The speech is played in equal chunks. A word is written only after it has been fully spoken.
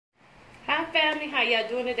family, how y'all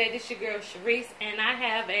doing today? This your girl Sharice, and I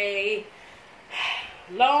have a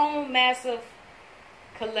long, massive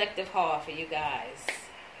collective haul for you guys.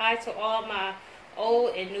 Hi to all my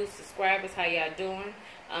old and new subscribers, how y'all doing?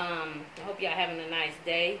 I hope y'all having a nice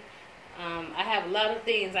day. I have a lot of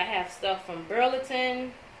things. I have stuff from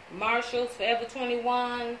Burlington, Marshals, Forever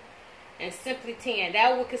 21, and Simply 10.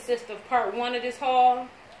 That will consist of part 1 of this haul.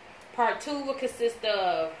 Part 2 will consist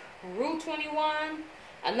of Rue 21,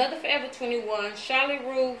 another Forever 21, Charlotte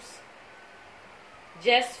Ruth's,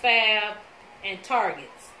 Just Fab, and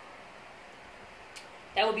Targets.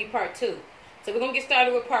 That will be part 2. So we're going to get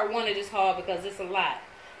started with part 1 of this haul because it's a lot.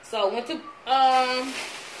 So I went to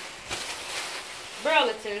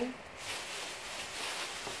Burlington,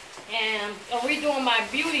 and I'm redoing my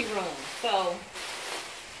beauty room. So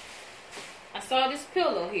I saw this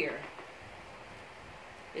pillow here.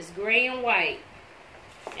 It's gray and white,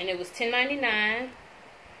 and it was $10.99.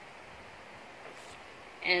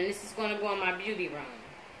 And this is going to go in my beauty room.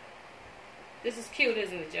 This is cute,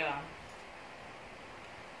 isn't it, y'all?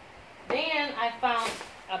 Then I found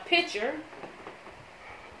a picture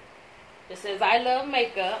that says I love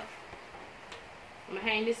makeup. I'm going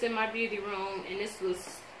to hang this in my beauty room, and this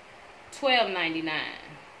was $12.99.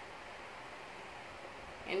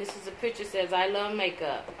 And this is a picture that says I love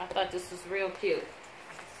makeup. I thought this was real cute. This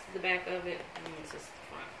is the back of it, and this is the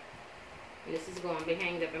front. And this is going to be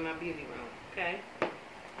hanged up in my beauty room, okay?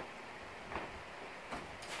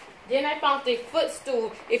 Then I found the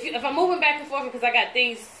footstool. If I'm moving back and forth because I got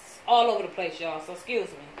things all over the place, y'all, so excuse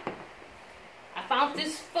me. I found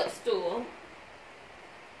this footstool,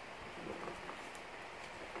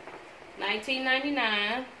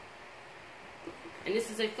 $19.99, and this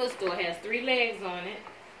is a footstool. It has 3 legs on it,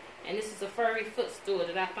 and this is a furry footstool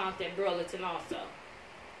that I found at Burlington also.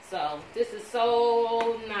 So this is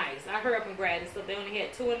so nice. I hurried up and grabbed it, so they only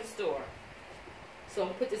had 2 in the store. So I'm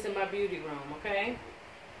gonna put this in my beauty room, okay?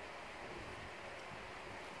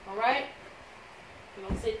 All right. I'm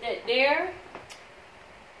gonna sit that there.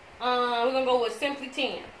 We're gonna go with Simply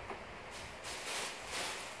 10.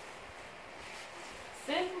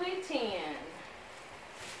 Simply 10.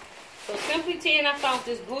 So Simply 10, I found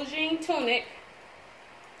this blue jean tunic.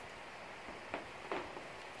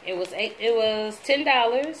 It was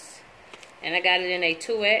 $10, and I got it in a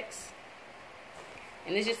 2X.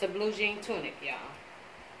 And it's just a blue jean tunic, y'all.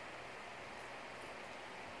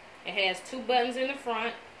 It has 2 buttons in the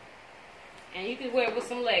front, and you can wear it with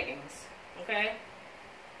some leggings, okay?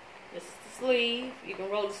 This is the sleeve. You can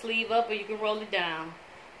roll the sleeve up or you can roll it down.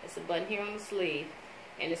 It's a button here on the sleeve,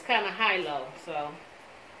 and it's kind of high-low, so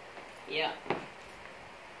yeah.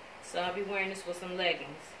 So I'll be wearing this with some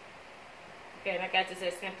leggings. Okay, and I got this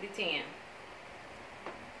at Simply 10.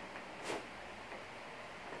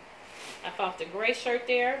 I found the gray shirt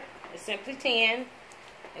there at Simply 10.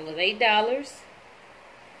 It was $8.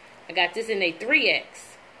 I got this in a 3X.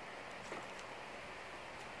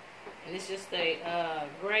 And it's just a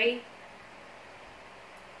gray.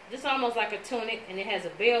 This is almost like a tunic, and it has a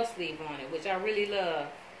bell sleeve on it, which I really love.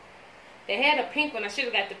 They had a pink one. I should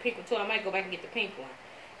have got the pink one too. I might go back and get the pink one.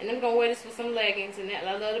 And I'm going to wear this with some leggings, and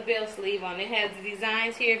I love the bell sleeve on it. It has the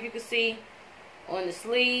designs here, if you can see, on the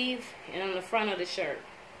sleeve and on the front of the shirt.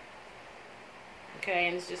 Okay,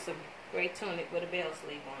 and it's just a gray tunic with a bell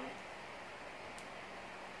sleeve on it.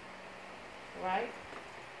 Right?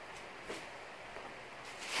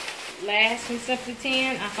 Last from Simply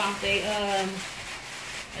 10, I found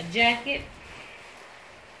a jacket.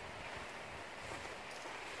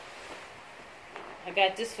 I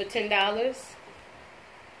got this for $10.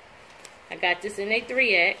 I got this in a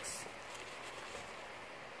 3X.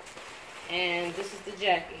 And this is the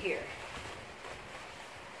jacket here.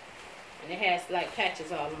 And it has like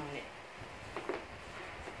patches all on it.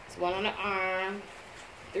 It's 1 on the arm,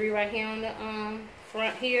 3 right here on the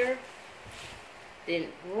front here.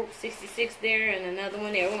 Then Route 66 there, and another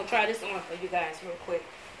one there. We're going to try this on for you guys real quick.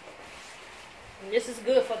 And this is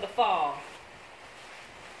good for the fall.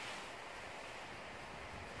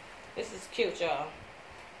 This is cute, y'all.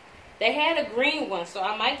 They had a green one, so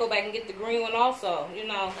I might go back and get the green one also, you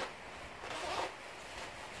know.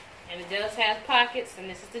 And it does have pockets, and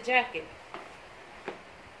this is the jacket.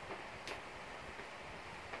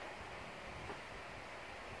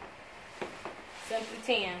 Simply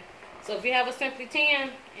 10. So if you have a Simply 10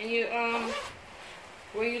 and you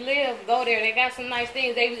where you live, go there. They got some nice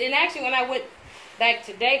things. And actually, when I went back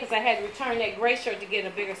today, because I had to return that gray shirt to get a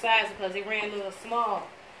bigger size because it ran a little small,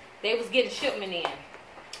 they was getting shipment in.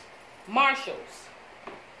 Marshals.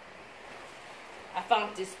 I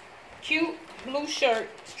found this cute blue shirt,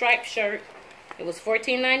 striped shirt. It was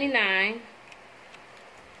 $14.99.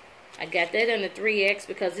 I got that in the 3X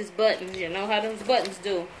because it's buttons. You know how those buttons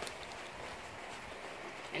do.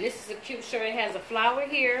 And this is a cute shirt. It has a flower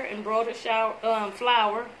here, embroidered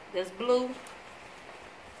flower that's blue.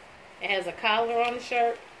 It has a collar on the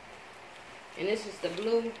shirt. And this is the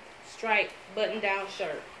blue striped button-down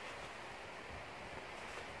shirt.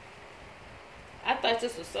 I thought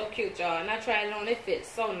this was so cute, y'all. And I tried it on. It fits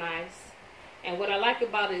so nice. And what I like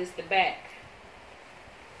about it is the back.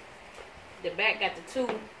 The back got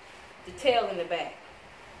the tail in the back.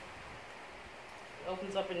 It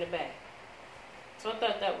opens up in the back. So I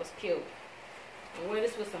thought that was cute. I wear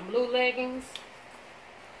this with some blue leggings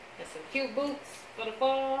and some cute boots for the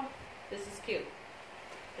fall. This is cute.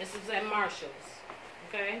 This is at Marshals.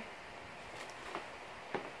 Okay.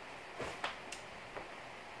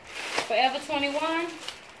 Forever 21.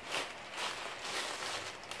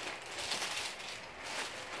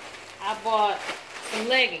 I bought some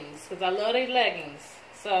leggings because I love these leggings.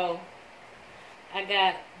 So I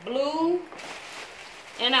got blue,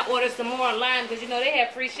 and I ordered some more online because you know they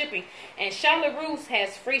have free shipping. And Charlotte Russe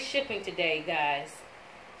has free shipping today, guys.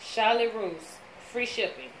 Charlotte Russe, free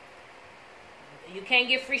shipping. You can't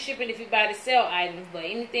get free shipping if you buy the sale items, but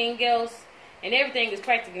anything else and everything is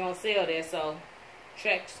practically on sale there. So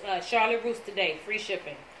check Charlotte Russe today, free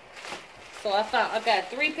shipping. So I got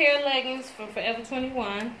 3 pair of leggings from Forever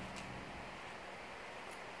 21.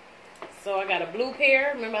 So I got a blue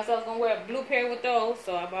pair. Remember I said I was going to wear a blue pair with those.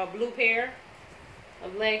 So I bought a blue pair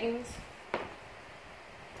of leggings.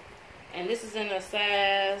 And this is in a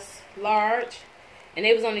size large. And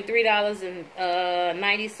it was only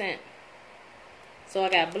 $3.90. So I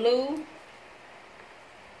got blue.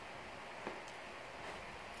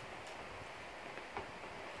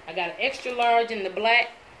 I got an extra large in the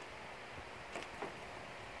black.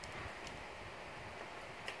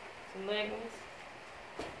 Some leggings.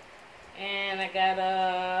 And I got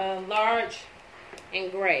a large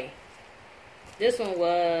in gray. This one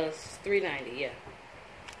was $3.90, yeah.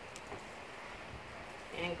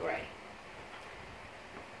 And gray.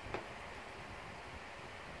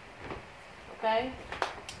 Okay.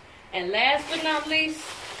 And last but not least,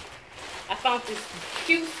 I found this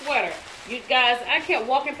cute sweater. You guys, I kept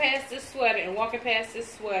walking past this sweater and walking past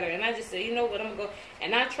this sweater. And I just said, you know what, I'm going to go.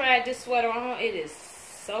 And I tried this sweater on. It is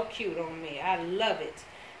so cute on me. I love it.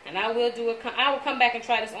 And I will do I will come back and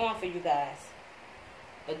try this on for you guys.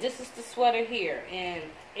 But this is the sweater here. And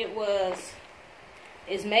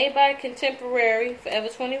it's made by Contemporary, Forever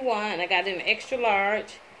 21. And I got it in extra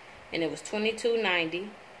large. And it was $22.90.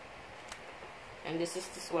 And this is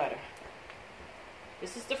the sweater.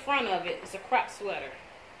 This is the front of it. It's a crop sweater.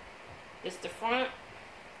 This is the front.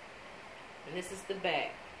 And this is the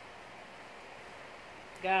back.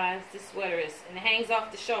 Guys, this sweater and it hangs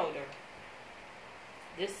off the shoulder.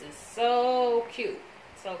 This is so cute.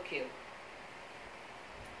 So cute.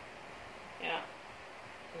 Yeah.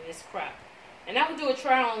 And it's crop. And I will do a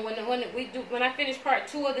try on when I finish part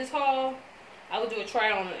 2 of this haul. I will do a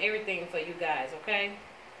try on everything for you guys, okay?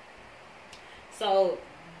 So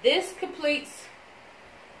this completes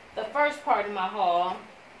the first part of my haul.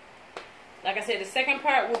 Like I said, the second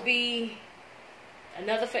part will be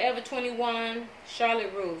another Forever 21,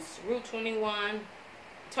 Charlotte Russe, Route 21,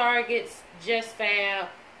 Targets, Just Fab,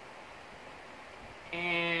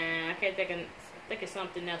 and I can't think of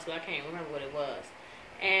something else, but I can't remember what it was.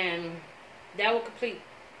 And that will complete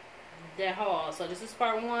the haul. So this is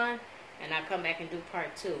part 1, and I'll come back and do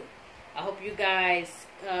part 2. I hope you guys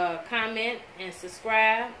comment and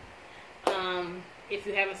subscribe. If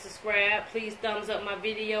you haven't subscribed, please thumbs up my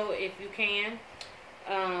video if you can.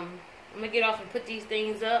 I'm going to get off and put these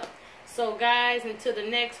things up. So guys, until the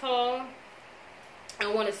next haul, I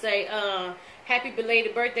want to say happy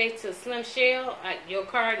belated birthday to Slim Shell. Your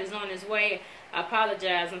card is on its way. I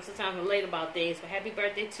apologize. I'm sometimes late about things. But happy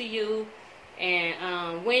birthday to you.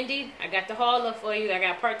 And Wendy, I got the haul up for you. I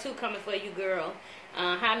got part 2 coming for you, girl.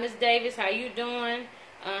 Hi, Miss Davis. How you doing?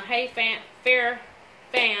 Hey, Fair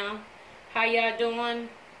Fam. How y'all doing?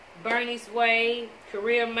 Bernie's Way,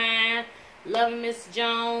 Career Mind, Loving Miss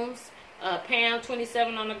Jones, Pam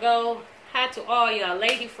 27 on the go. Hi to all y'all,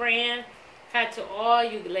 lady friend. Hi to all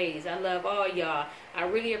you ladies. I love all y'all. I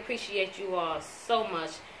really appreciate you all so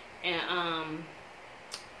much. And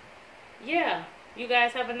yeah, you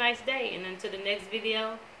guys have a nice day. And until the next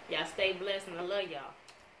video, y'all stay blessed and I love y'all.